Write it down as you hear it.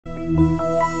We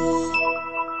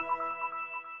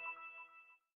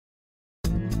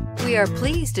are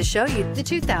pleased to show you the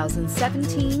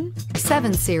 2017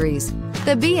 7 Series.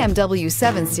 The BMW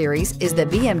 7 Series is the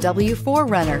BMW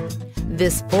 4Runner.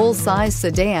 This full-size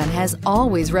sedan has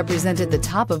always represented the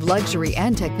top of luxury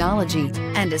and technology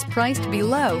and is priced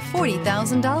below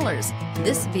 $40,000.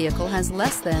 This vehicle has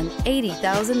less than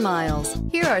 80,000 miles.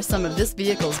 Here are some of this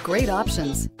vehicle's great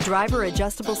options: driver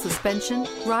adjustable suspension,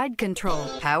 ride control,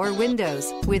 power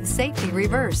windows with safety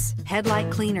reverse,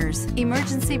 headlight cleaners,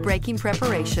 emergency braking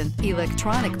preparation,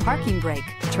 electronic parking brake,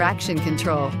 traction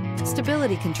control,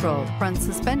 stability control, front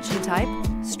suspension type,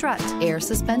 strut, air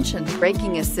suspension,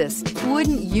 braking assist.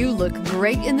 Wouldn't you look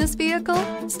great in this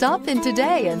vehicle? Stop in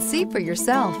today and see for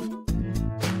yourself.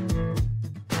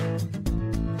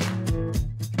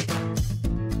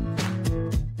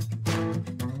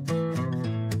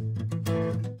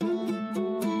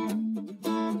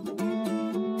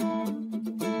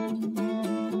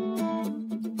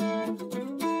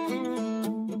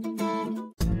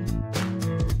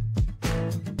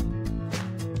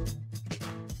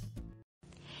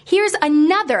 Here's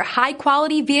another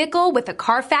high-quality vehicle with a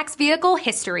Carfax Vehicle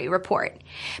History Report.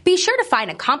 Be sure to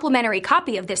find a complimentary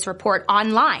copy of this report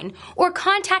online or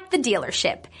contact the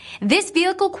dealership. This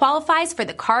vehicle qualifies for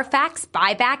the Carfax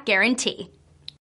Buyback Guarantee.